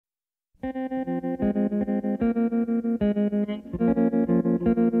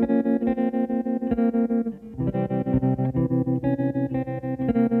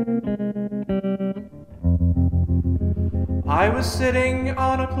I was sitting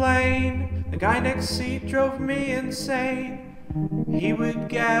on a plane, the guy next seat drove me insane. He would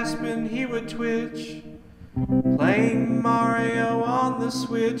gasp and he would twitch, playing Mario on the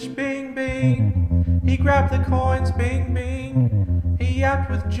Switch. Bing, bing, he grabbed the coins. Bing, bing, he yapped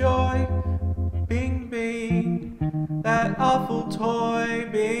with joy. Bing, bing, that awful toy.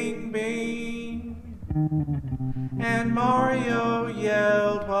 Bing, bing, and Mario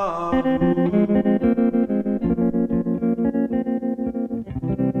yelled wahoo.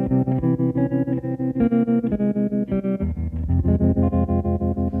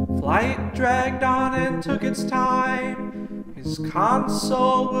 Flight dragged on and took its time. His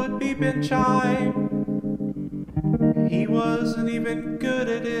console would beep and chime. He wasn't even good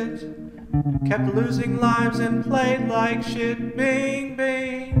at it, kept losing lives and played like shit. Bing,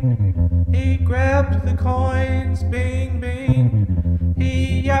 bing, he grabbed the coins. Bing, bing,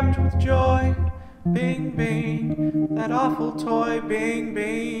 he yapped with joy. Bing, bing, that awful toy. Bing,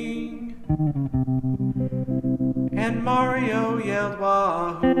 bing, and Mario yelled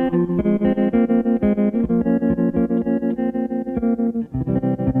wahoo.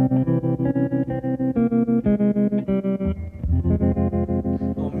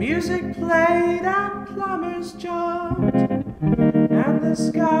 Music played and plumbers jumped, and the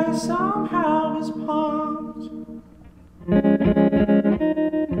sky somehow was pumped.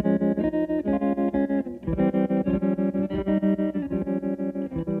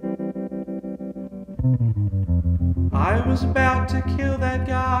 I was about to kill that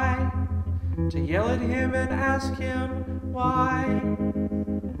guy, to yell at him and ask him why.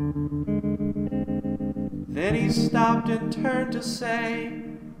 Then he stopped and turned to say,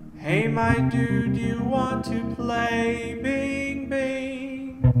 "Hey my dude, you want to play?" Bing,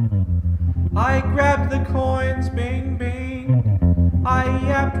 bing, I grabbed the coins. Bing, bing, I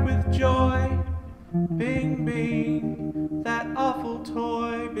yapped with joy. Bing, bing, that awful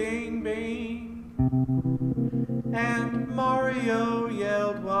toy. Bing, bing, and Mario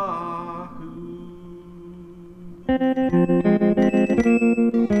yelled wahoo.